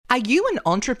Are you an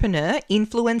entrepreneur,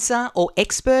 influencer, or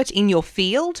expert in your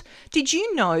field? Did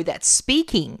you know that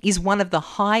speaking is one of the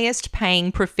highest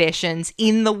paying professions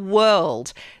in the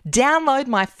world? Download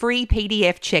my free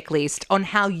PDF checklist on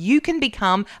how you can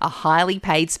become a highly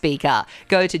paid speaker.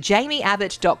 Go to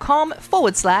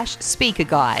jamieabbott.com/speaker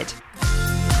guide.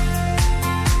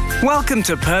 Welcome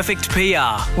to Perfect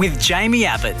PR with Jamie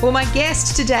Abbott. Well, my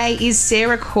guest today is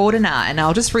Sarah Cordiner, and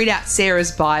I'll just read out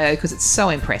Sarah's bio because it's so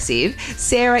impressive.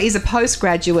 Sarah is a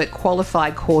postgraduate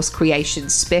qualified course creation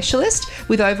specialist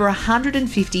with over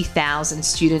 150,000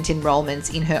 student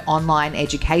enrolments in her online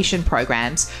education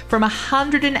programs from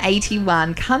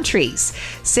 181 countries.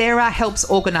 Sarah helps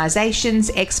organisations,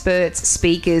 experts,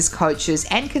 speakers, coaches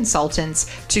and consultants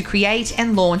to create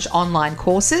and launch online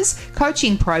courses,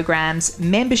 coaching programs,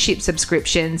 membership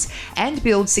subscriptions, and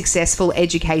build successful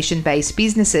education-based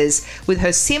businesses with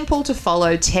her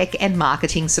simple-to-follow tech and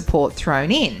marketing support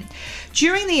thrown in.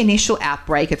 During the initial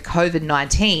outbreak of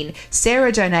COVID-19,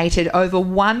 Sarah donated over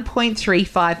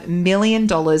 $1.35 million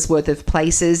worth of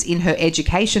places in her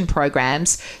education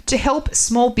programs to help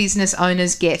small business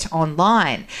owners get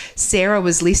online. Sarah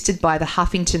was listed by the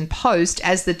Huffington Post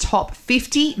as the top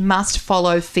 50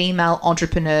 must-follow female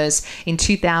entrepreneurs in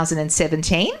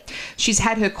 2017. She's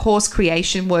had her course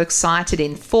creation work cited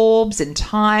in Forbes and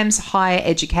Times Higher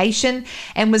Education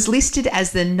and was listed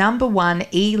as the #1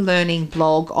 e-learning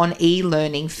blog on e-learning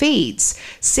feeds.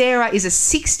 Sarah is a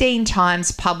 16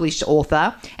 times published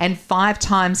author and 5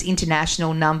 times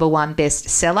international #1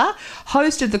 bestseller,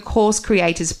 host of the Course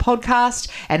Creators podcast,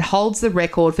 and holds the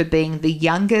record for being the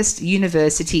youngest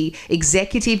university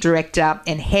executive director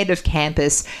and head of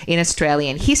campus in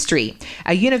Australian history,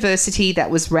 a university that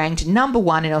was ranked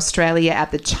 #1 in Australia at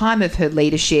the time of her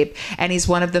leadership and is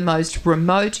one of the most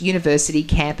remote university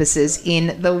campuses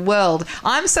in the world.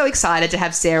 I'm so excited to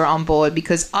have Sarah on board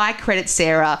because I credit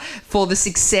Sarah for the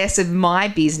success of my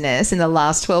business in the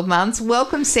last 12 months.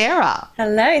 Welcome, Sarah.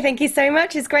 Hello, thank you so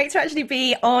much. It's great to actually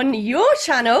be on your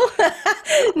channel.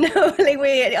 Normally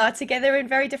we are together in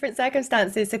very different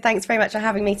circumstances, so thanks very much for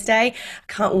having me today.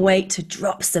 I can't wait to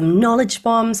drop some knowledge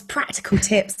bombs, practical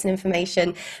tips and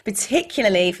information,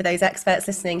 particularly for those experts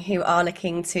listening who are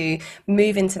looking to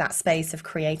move into that space of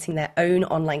creating their own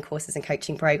online courses and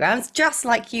coaching programs, just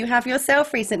like you have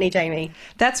yourself recently, Jamie.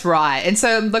 That's right. And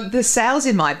so look, the sales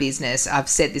in my business, I've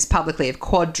said this publicly, have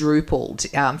quadrupled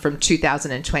from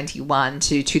 2021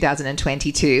 to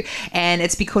 2022. And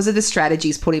it's because of the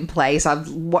strategies put in place.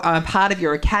 I'm a part of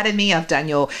your academy. I've done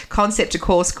your concept to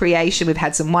course creation. We've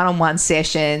had some one-on-one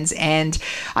sessions. And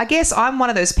I guess I'm one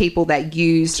of those people that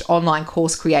used online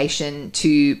course creation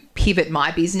to pivot my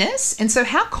business. And so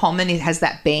how common has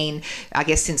that been, I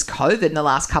guess, since COVID in the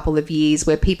last couple of years,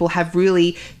 where people have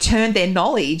really turned their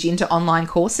knowledge into online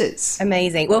courses?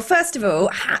 Amazing. Well, first of all,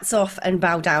 hats off and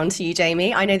bow down to you,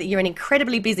 Jamie. I know that you're an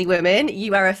incredibly busy woman.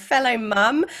 You are a fellow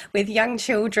mum with young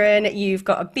children. You've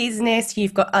got a business.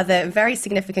 You've got other very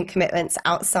significant commitments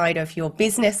outside of your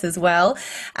business as well.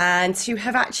 And to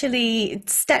have actually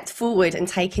stepped forward and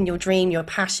taken your dream, your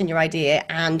passion, your idea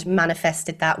and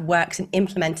manifested that, worked and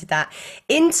implemented that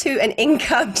into an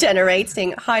income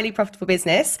generating, highly profitable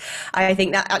business. I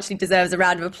think that actually deserves a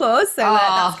round of applause. So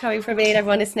that's coming from me and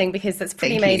everyone listening, because that's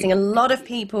pretty amazing. A lot of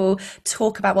people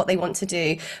talk about what they want to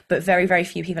do, but very, very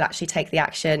few people actually take the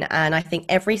action. And I think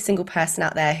every single person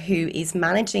out there who is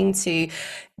managing to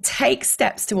take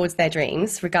steps towards their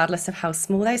dreams, regardless of how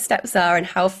small those steps are and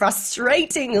how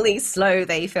frustratingly slow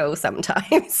they feel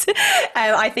sometimes,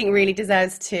 I think really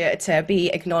deserves to be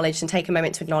acknowledged and take a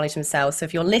moment to acknowledge themselves. So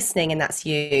if you're listening and that's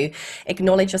you,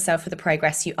 acknowledge yourself for the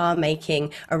progress you are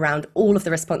making around all of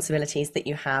the responsibilities that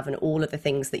you have and all of the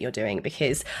things that you're doing,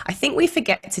 because I think we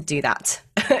forget to do that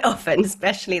often,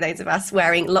 especially those of us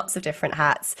wearing lots of different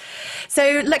hats.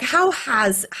 So look, how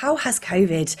has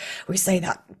COVID, we say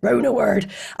that Rona word,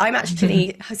 I'm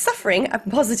actually suffering a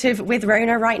positive with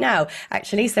Rona right now,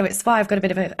 actually. So it's why I've got a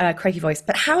bit of a croaky voice.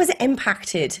 But how has it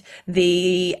impacted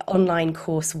the online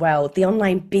course world, the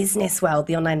online business world,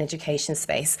 the online education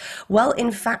space? Well,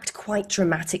 in fact, quite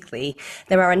dramatically.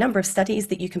 There are a number of studies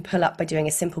that you can pull up by doing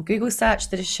a simple Google search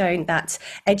that has shown that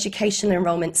educational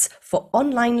enrollments for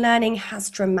online learning has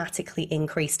dramatically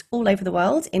increased all over the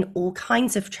world in all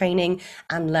kinds of training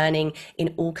and learning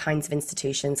in all kinds of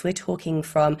institutions. We're talking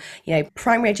from,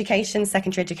 primary education,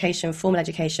 secondary education, formal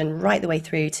education, right the way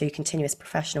through to continuous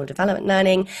professional development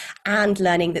learning and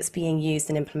learning that's being used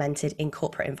and implemented in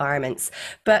corporate environments.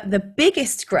 But the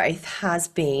biggest growth has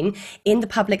been in the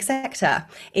public sector,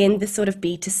 in the sort of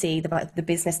B2C, the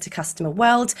business to customer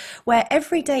world, where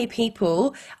everyday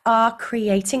people are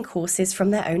creating courses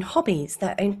from their own hobby hobbies,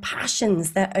 their own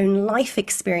passions, their own life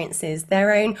experiences,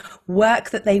 their own work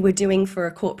that they were doing for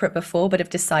a corporate before but have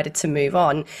decided to move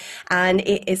on. And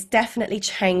it has definitely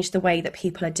changed the way that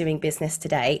people are doing business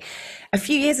today. A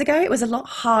few years ago, it was a lot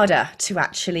harder to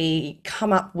actually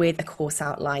come up with a course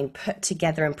outline, put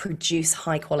together and produce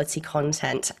high quality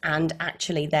content, and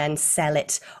actually then sell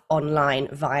it online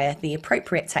via the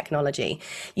appropriate technology.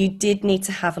 You did need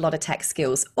to have a lot of tech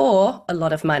skills or a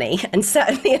lot of money and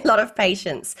certainly a lot of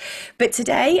patience. But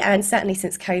today, and certainly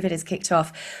since COVID has kicked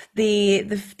off, the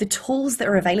tools that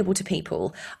are available to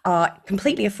people are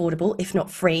completely affordable, if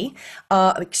not free,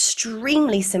 are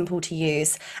extremely simple to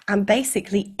use, and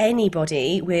basically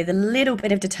anybody with a little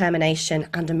bit of determination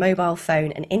and a mobile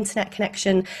phone and internet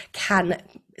connection can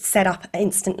set up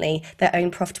instantly their own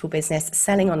profitable business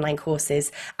selling online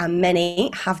courses, and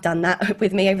many have done that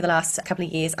with me over the last couple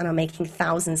of years and are making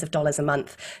thousands of dollars a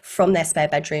month from their spare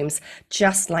bedrooms,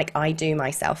 just like I do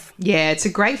myself. Yeah, it's a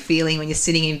great feeling when you're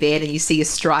sitting in bed and you see your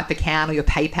Stripe account or your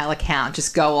PayPal account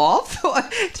just go off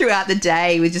throughout the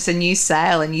day with just a new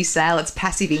sale. It's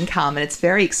passive income, and it's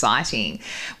very exciting.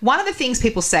 One of the things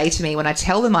people say to me when I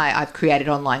tell them I've created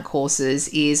online courses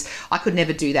is, I could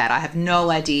never do that. I have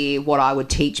no idea what I would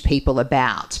teach people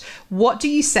about. What do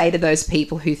you say to those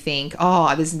people who think,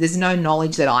 oh, there's no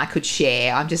knowledge that I could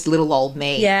share, I'm just little old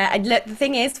me? Yeah, and look, the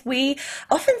thing is, we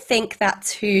often think that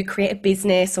to create a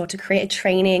business or to create a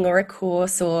training or a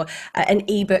course or an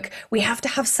ebook, we have to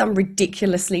have some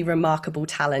ridiculously remarkable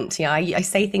talent. Yeah, I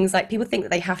say things like, people think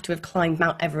that they have to have climbed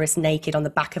Mount Everest naked on the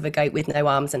back of a goat with no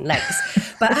arms and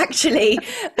legs. But actually,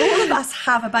 all of us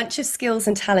have a bunch of skills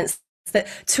and talents that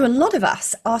to a lot of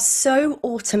us are so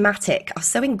automatic, are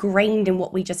so ingrained in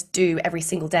what we just do every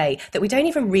single day that we don't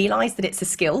even realize that it's a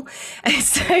skill. And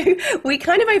so we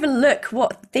kind of overlook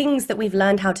what things that we've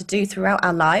learned how to do throughout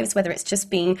our lives, whether it's just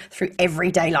been through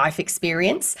everyday life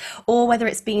experience or whether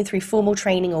it's been through formal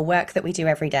training or work that we do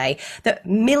every day, that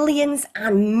millions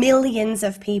and millions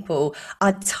of people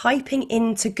are typing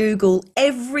into Google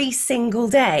every single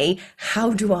day,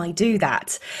 how do I do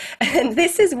that? And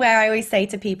this is where I always say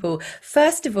to people,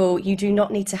 first of all, you do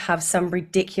not need to have some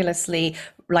ridiculously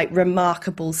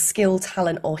remarkable skill,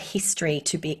 talent, or history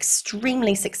to be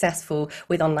extremely successful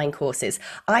with online courses.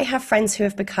 I have friends who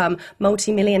have become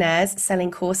multimillionaires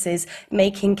selling courses,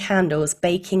 making candles,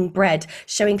 baking bread,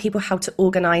 showing people how to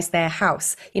organize their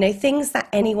house, things that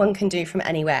anyone can do from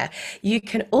anywhere. You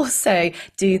can also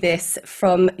do this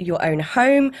from your own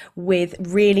home with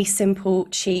really simple,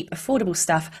 cheap, affordable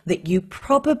stuff that you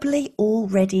probably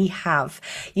already have.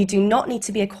 You do not need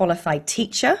to be a qualified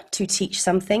teacher to teach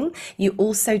something. You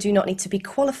also do not need to be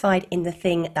qualified in the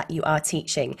thing that you are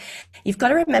teaching. You've got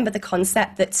to remember the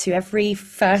concept that to every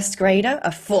first grader,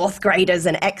 a fourth grader's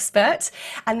an expert.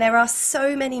 And there are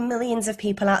so many millions of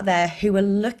people out there who are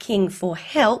looking for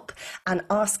help and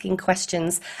asking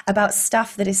questions about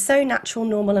stuff that is so natural,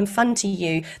 normal, and fun to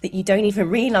you that you don't even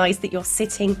realize that you're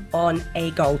sitting on a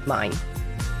gold mine.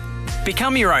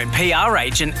 Become your own PR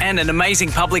agent and an amazing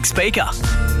public speaker.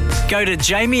 Go to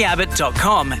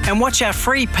jamieabbott.com and watch our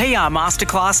free PR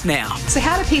masterclass now. So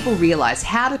how do people realise?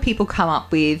 How do people come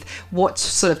up with what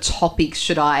sort of topics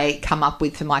should I come up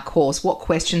with for my course? What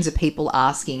questions are people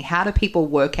asking? How do people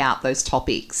work out those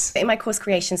topics? In my course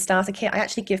creation starter kit, I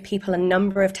actually give people a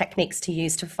number of techniques to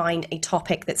use to find a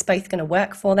topic that's both going to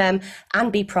work for them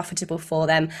and be profitable for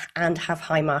them and have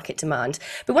high market demand.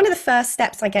 But one of the first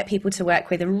steps I get people to work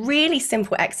with, a really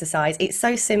simple exercise. It's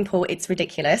so simple, it's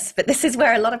ridiculous, but this is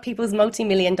where a lot of people's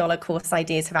multi-million-dollar course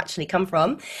ideas have actually come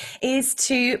from, is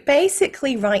to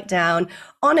basically write down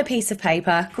on a piece of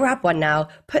paper, grab one now,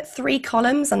 put 3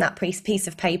 columns on that piece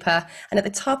of paper, and at the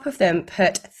top of them,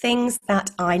 put things that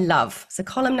I love. So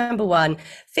column number 1,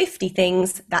 50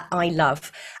 things that I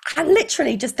love. And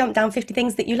literally just dump down 50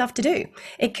 things that you love to do.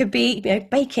 It could be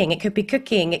baking, it could be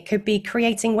cooking, it could be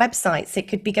creating websites, it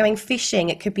could be going fishing,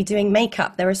 it could be doing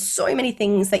makeup. There are so many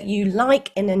things that you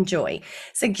like and enjoy.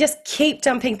 So just keep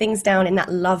dumping things down in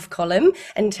that love column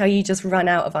until you just run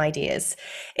out of ideas.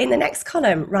 In the next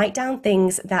column, write down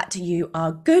things that you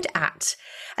are good at.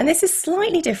 And this is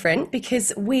slightly different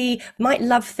because we might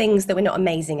love things that we're not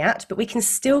amazing at, but we can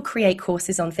still create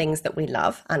courses on things that we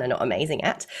love and are not amazing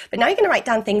at. But now you're going to write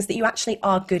down things that you actually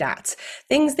are good at,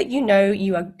 things that you know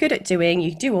you are good at doing,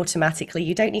 you do automatically,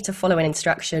 you don't need to follow an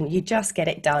instruction, you just get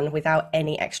it done without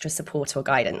any extra support or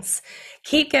guidance.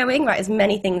 Keep going, write as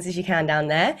many things as you can down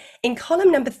there. In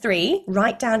column number 3,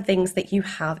 write down things that you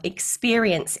have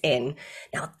experience in.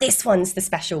 Now, this one's the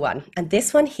special one. And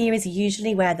this one here is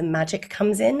usually where the magic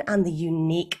comes in and the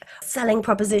unique selling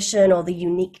proposition or the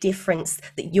unique difference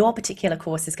that your particular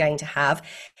course is going to have,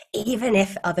 even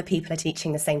if other people are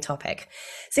teaching the same topic.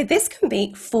 So this can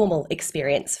be formal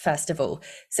experience, first of all.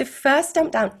 So first,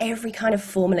 dump down every kind of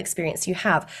formal experience you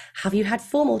have. Have you had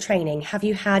formal training? Have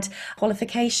you had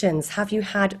qualifications? Have you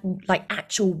had like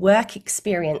actual work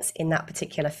experience in that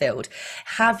particular field?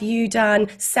 Have you done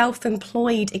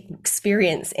self-employed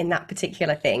experience in that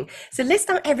particular thing? So list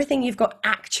out everything you've got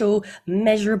actual,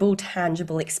 measurable,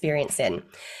 tangible experience in.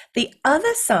 The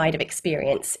other side of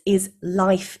experience is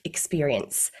life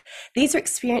experience. These are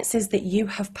experiences that you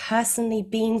have personally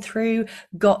been through,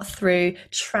 got through,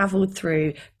 traveled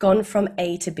through, gone from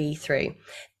A to B through.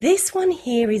 This one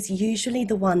here is usually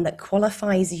the one that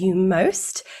qualifies you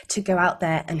most to go out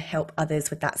there and help others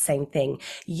with that same thing.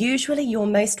 Usually your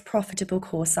most profitable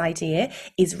course idea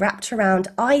is wrapped around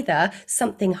either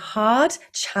something hard,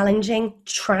 challenging,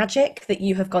 tragic that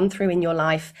you have gone through in your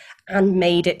life and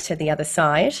made it to the other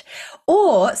side,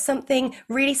 or something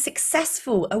really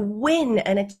successful, a win,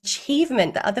 an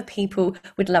achievement that other people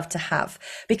would love to have.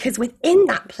 Because within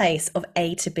that place of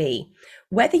A to B,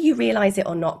 whether you realize it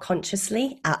or not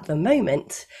consciously at the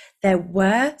moment, there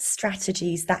were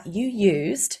strategies that you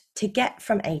used to get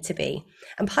from A to B.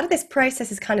 And part of this process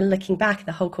is kind of looking back at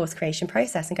the whole course creation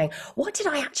process and going, what did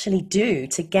I actually do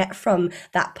to get from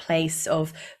that place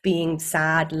of being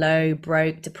sad, low,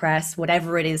 broke, depressed,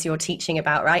 whatever it is you're teaching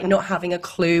about, right? Not having a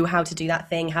clue how to do that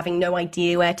thing, having no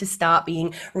idea where to start,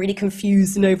 being really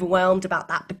confused and overwhelmed about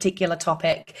that particular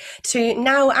topic, to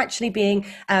now actually being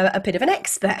a bit of an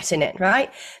expert in it,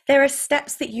 right? There are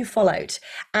steps that you followed,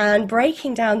 and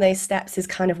breaking down those steps is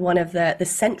kind of one of the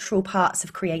central parts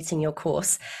of creating your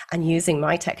course. And using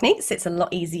my techniques, it's a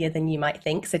lot easier than you might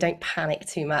think, so don't panic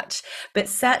too much. But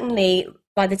certainly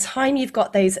by the time you've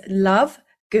got those love,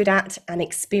 good at and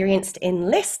experienced in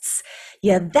lists,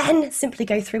 you then simply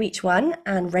go through each one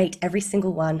and rate every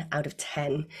single one out of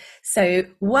 10. So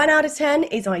 1 out of 10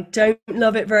 is I don't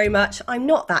love it very much, I'm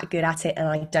not that good at it, and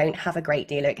I don't have a great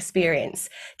deal of experience.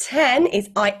 10 is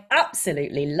I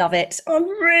absolutely love it, I'm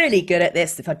really good at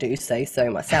this, if I do say so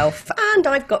myself, and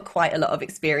I've got quite a lot of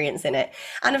experience in it.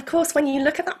 And of course, when you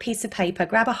look at that piece of paper,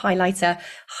 grab a highlighter,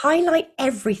 highlight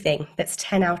everything that's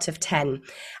 10 out of 10.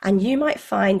 And you might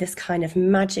find this kind of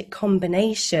magic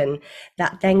combination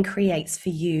that then creates for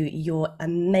you your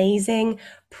amazing,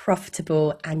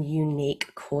 profitable and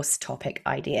unique course topic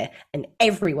idea, and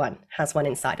everyone has one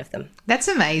inside of them. That's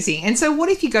amazing. And so what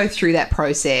if you go through that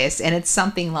process and it's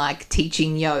something like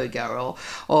teaching yoga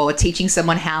or teaching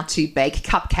someone how to bake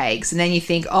cupcakes, and then you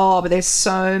think, oh, but there's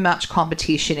so much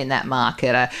competition in that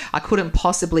market, I couldn't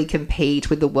possibly compete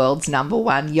with the world's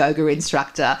 #1 yoga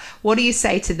instructor. What do you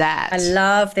say to that? I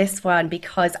love this one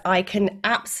because I can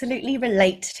absolutely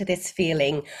relate to this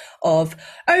feeling of,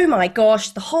 oh my gosh,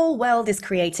 the whole world is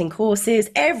creating courses,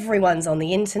 everyone's on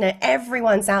the internet,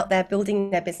 everyone's out there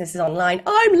building their businesses online.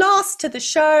 I'm last to the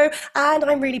show and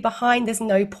I'm really behind. There's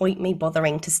no point me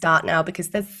bothering to start now because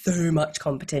there's so much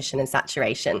competition and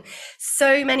saturation.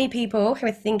 So many people who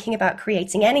are thinking about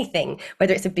creating anything,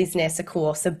 whether it's a business, a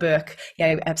course, a book,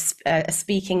 a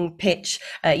speaking pitch,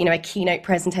 a keynote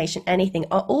presentation, anything,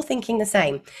 are all thinking the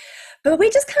same. But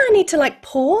we just kind of need to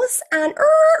pause and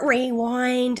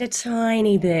rewind a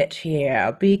tiny bit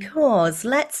here, because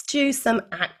let's do some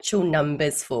actual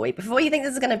numbers for you. Before you think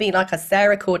this is going to be like a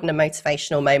Sarah Cordiner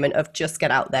motivational moment of just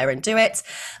get out there and do it,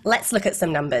 let's look at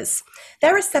some numbers.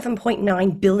 There are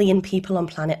 7.9 billion people on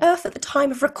planet Earth at the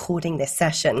time of recording this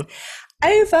session.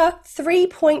 Over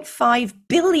 3.5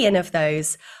 billion of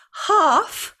those,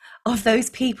 half of those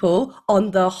people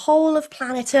on the whole of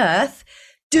planet Earth,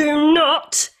 do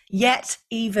not yet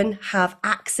even have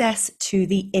access to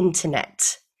the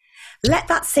internet. Let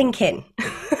that sink in,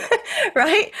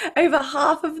 right? Over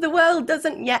half of the world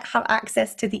doesn't yet have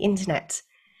access to the internet.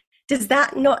 Does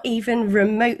that not even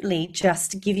remotely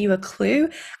just give you a clue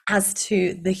as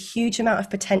to the huge amount of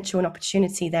potential and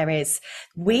opportunity there is?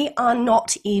 We are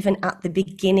not even at the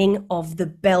beginning of the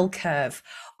bell curve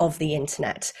of the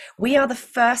internet. We are the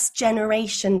first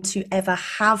generation to ever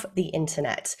have the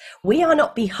internet. We are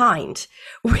not behind.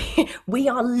 We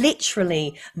are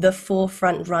literally the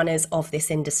forefront runners of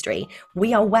this industry.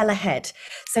 We are well ahead.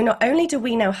 So not only do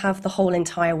we now have the whole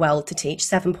entire world to teach,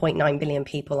 7.9 billion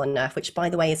people on Earth, which by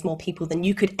the way is more people than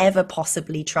you could ever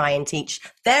possibly try and teach.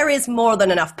 There is more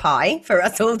than enough pie for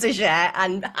us all to share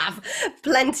and have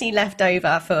plenty left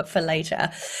over for later.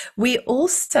 We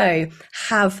also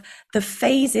have the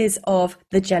phases of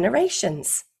the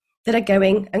generations that are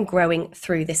going and growing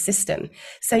through this system.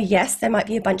 So yes, there might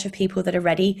be a bunch of people that are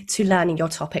ready to learn your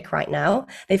topic right now.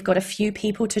 They've got a few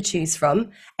people to choose from,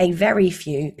 a very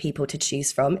few people to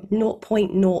choose from.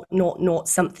 0.000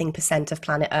 something % of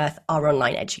planet Earth are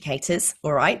online educators,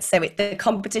 all right? So the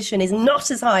competition is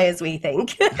not as high as we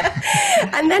think.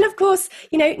 And then, of course,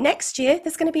 next year,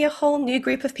 there's going to be a whole new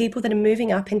group of people that are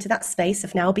moving up into that space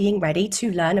of now being ready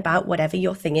to learn about whatever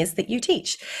your thing is that you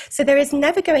teach. So there is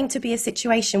never going to be a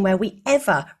situation where we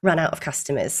ever run out of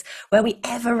customers, where we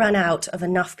ever run out of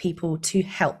enough people to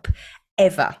help,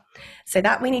 ever. So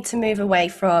that we need to move away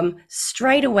from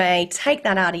straight away, take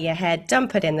that out of your head,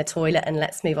 dump it in the toilet, and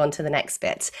let's move on to the next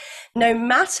bit. No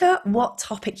matter what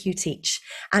topic you teach,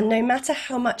 and no matter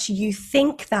how much you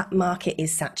think that market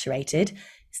is saturated,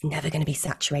 it's never going to be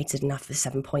saturated enough for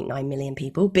 7.9 million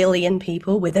people, billion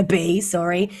people with a B,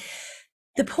 sorry.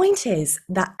 The point is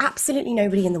that absolutely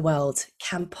nobody in the world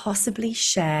can possibly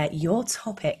share your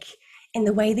topic in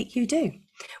the way that you do.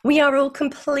 We are all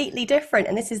completely different,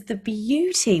 and this is the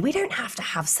beauty. We don't have to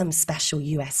have some special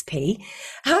USP.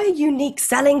 Our unique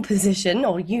selling position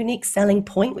or unique selling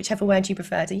point, whichever word you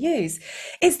prefer to use,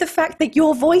 is the fact that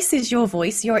your voice is your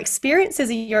voice, your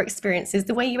experiences are your experiences,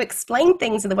 the way you explain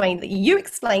things are the way that you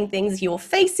explain things, your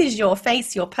face is your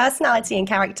face, your personality and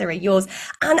character are yours,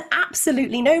 and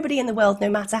absolutely nobody in the world, no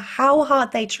matter how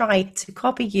hard they try to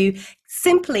copy you,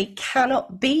 simply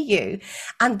cannot be you.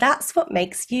 And that's what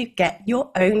makes you get your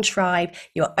own tribe,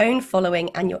 your own following,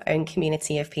 and your own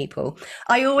community of people.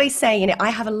 I always say, I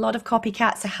have a lot of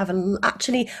copycats.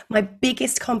 Actually, my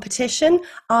biggest competition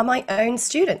are my own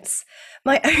students.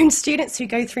 My own students who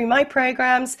go through my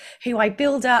programs, who I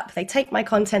build up, they take my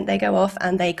content, they go off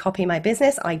and they copy my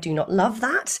business. I do not love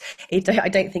that. I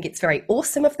don't think it's very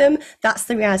awesome of them. That's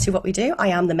the reality of what we do. I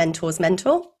am the mentor's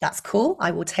mentor. That's cool.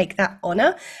 I will take that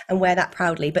honor and wear that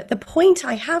proudly. But the point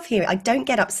I have here, I don't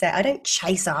get upset. I don't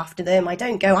chase after them. I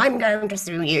don't go, I'm going to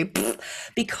sue you,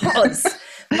 because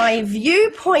my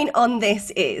viewpoint on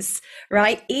this is,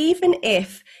 right, even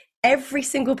if every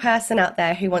single person out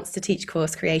there who wants to teach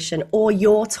course creation or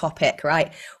your topic,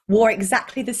 right, wore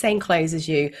exactly the same clothes as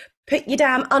you, put your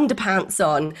damn underpants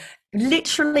on,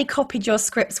 literally copied your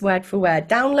scripts word for word,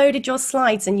 downloaded your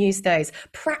slides and used those,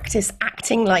 practice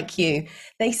acting like you,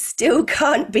 they still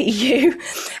can't be you.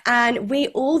 And we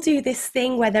all do this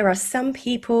thing where there are some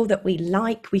people that we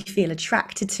like, we feel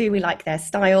attracted to, we like their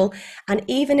style. And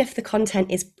even if the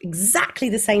content is exactly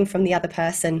the same from the other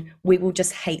person, we will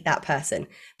just hate that person.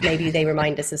 Maybe they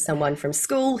remind us of someone from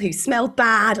school who smelled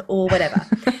bad or whatever.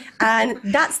 And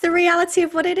that's the reality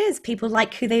of what it is. People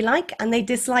like who they like and they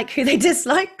dislike who they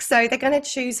dislike. So they're going to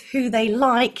choose who they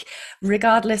like,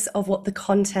 regardless of what the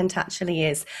content actually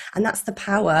is. And that's the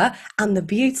power and the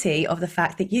beauty of the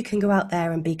fact that you can go out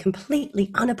there and be completely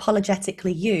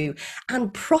unapologetically you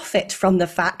and profit from the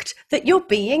fact that you're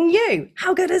being you.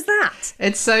 How good is that?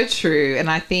 It's so true. And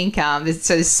I think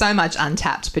there's so much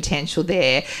untapped potential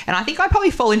there. And I think I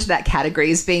probably fall into that category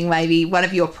as being maybe one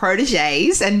of your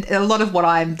proteges. And a lot of what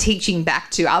I'm teaching back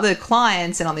to other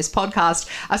clients and on this podcast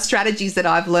are strategies that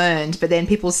I've learned. But then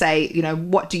people say,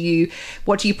 what do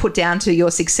you put down to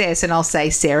your success? And I'll say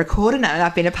Sarah Cordiner, and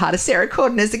I've been a part of Sarah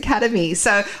Cordiner's Academy.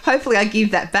 So hopefully I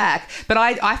give that back. But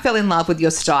I fell in love with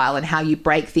your style and how you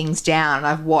break things down. And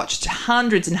I've watched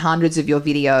hundreds and hundreds of your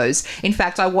videos. In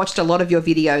fact, I watched a lot of your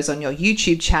videos on your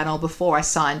YouTube channel before I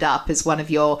signed up as one of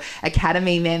your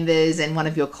Academy members and one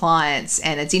of your clients.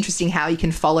 And it's interesting how you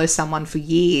can follow someone for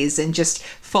years and just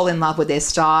fall in love with their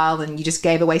style, and you just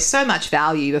gave away so much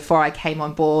value before I came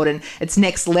on board, and it's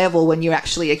next level when you're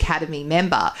actually Academy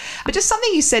member. But just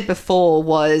something you said before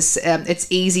was it's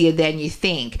easier than you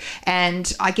think.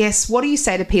 And I guess, what do you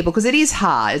say to people? Because it is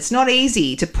hard. It's not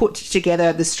easy to put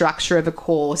together the structure of a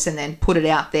course and then put it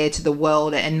out there to the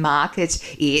world and market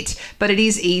it, but it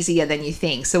is easier than you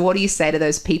think. So what do you say to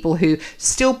those people who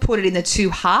still put it in the too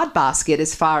hard basket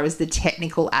as far as the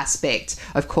technical aspect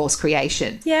of course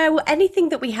creation? Yeah, well, anything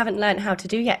that we haven't learned how to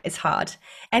do yet is hard.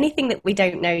 Anything that we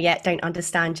don't know yet, don't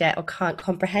understand yet, or can't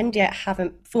comprehend yet,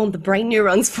 haven't formed the brain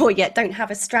neurons for yet, don't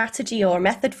have a strategy or a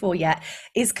method for yet,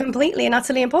 is completely and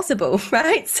utterly impossible,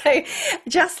 right? So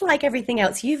just like everything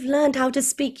else, you've learned how to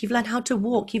speak, you've learned how to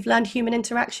walk, you've learned human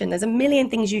interaction. There's a million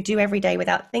things you do every day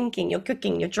without thinking. You're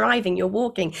cooking, you're driving, you're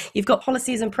walking, you've got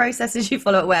policies and processes you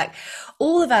follow at work.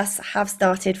 All of us have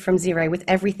started from zero with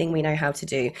everything we know how to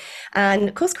do.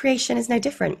 And course creation is no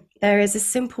different. There is a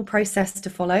simple process to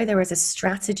follow. There is a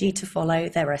strategy to follow.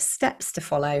 There are steps to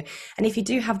follow. And if you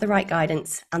do have the right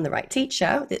guidance and the right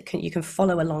teacher that you can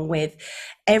follow along with,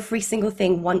 every single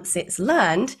thing, once it's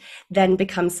learned, then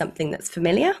becomes something that's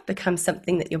familiar, becomes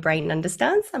something that your brain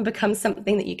understands, and becomes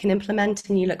something that you can implement,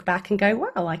 and you look back and go,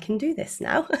 wow, I can do this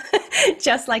now,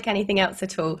 just like anything else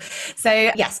at all. So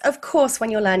yes, of course,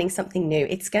 when you're learning something new,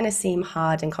 it's going to seem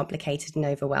hard and complicated and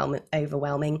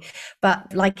overwhelming.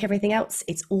 But like everything else,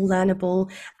 it's all learnable,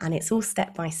 and it's all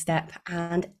step by step,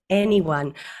 and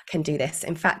anyone can do this.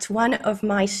 In fact, one of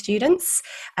my students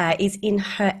is in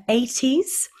her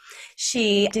 80s.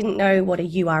 She didn't know what a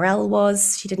URL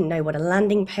was. She didn't know what a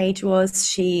landing page was.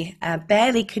 She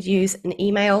barely could use an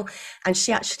email. And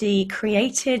she actually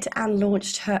created and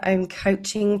launched her own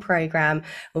coaching program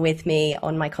with me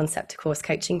on my Concept to Course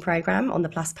coaching program on the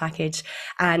Plus package.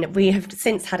 And we have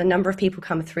since had a number of people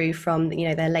come through from,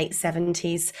 their late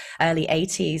 70s, early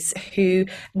 80s, who,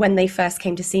 when they first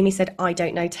came to see me, said, I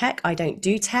don't know tech. I don't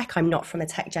do tech. I'm not from a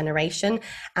tech generation.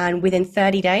 And within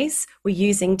 30 days, we're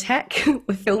using tech.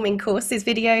 We're filming courses,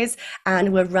 videos,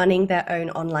 and we're running their own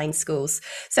online schools.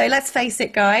 So let's face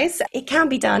it, guys, it can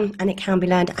be done and it can be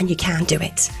learned, and you can do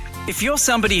it. If you're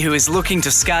somebody who is looking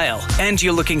to scale and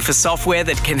you're looking for software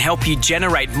that can help you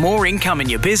generate more income in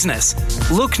your business,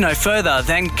 look no further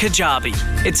than Kajabi.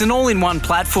 It's an all-in-one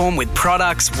platform with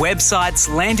products, websites,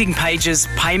 landing pages,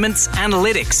 payments,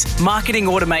 analytics, marketing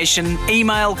automation,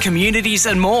 email, communities,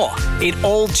 and more. It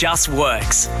all just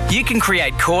works. You can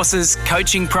create courses,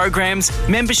 coaching programs,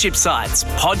 membership sites,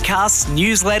 podcasts,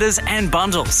 newsletters, and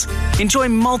bundles. Enjoy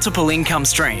multiple income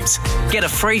streams. Get a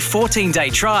free 14-day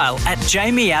trial at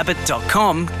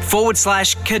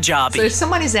jamieabbott.com/Kajabi. So if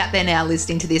someone is out there now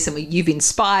listening to this and you've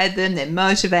inspired them, they're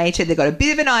motivated, they've got a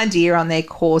bit of an idea on their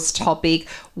course topic,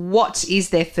 what is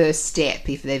their first step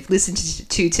if they've listened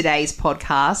to today's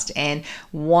podcast and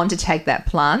want to take that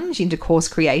plunge into course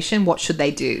creation? What should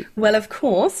they do? Well, of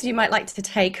course, you might like to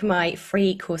take my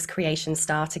free course creation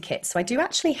starter kit. So I do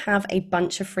actually have a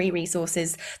bunch of free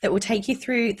resources that will take you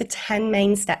through the 10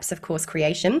 main steps of course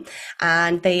creation.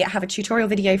 And they have a tutorial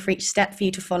video for each step for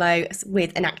you to follow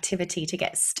with an activity to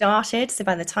get started. So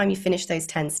by the time you finish those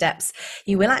 10 steps,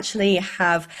 you will actually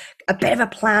have a bit of a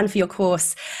plan for your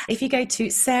course. If you go to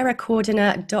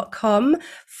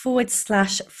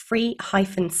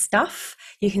sarahcordiner.com/free-stuff,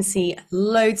 you can see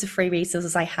loads of free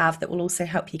resources I have that will also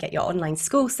help you get your online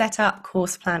school set up,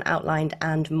 course plan outlined,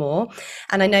 and more.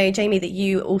 And I know, Jamie, that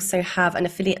you also have an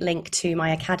affiliate link to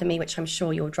my academy, which I'm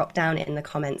sure you'll drop down in the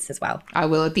comments as well. I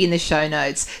will. It'll be in the show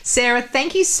notes. Sarah,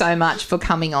 thank you so much for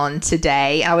coming on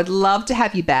today. I would love to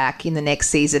have you back in the next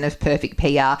season of Perfect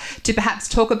PR to perhaps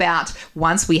talk about,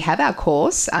 once we have our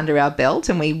course under our belt,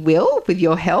 and we will with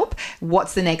your help,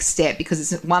 what's the next step?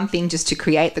 Because it's one thing just to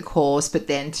create the course, but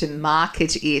then to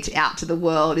market it out to the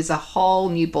world is a whole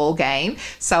new ball game.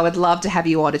 So I'd love to have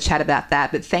you on to chat about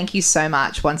that. But thank you so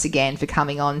much once again for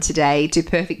coming on today to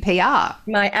Perfect PR.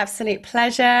 My absolute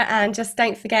pleasure. And just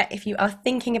don't forget, if you are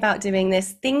thinking about doing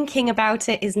this, thinking about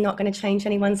it is not going to change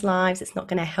anyone's lives. It's not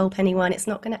going to help anyone. It's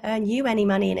not going to earn you any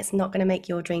money, and it's not going to make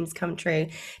your dreams come true.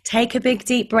 Take a big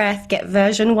deep breath, get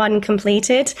version 1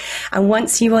 completed. And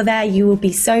once you are there, you will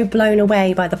be so blown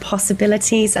away by the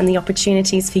possibilities and the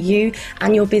opportunities for you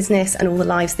and your business and all the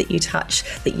lives that you touch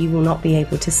that you will not be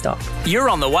able to stop. You're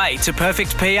on the way to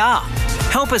Perfect PR.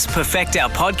 Help us perfect our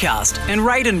podcast and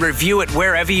rate and review it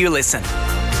wherever you listen.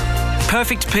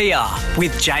 Perfect PR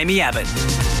with Jamie Abbott.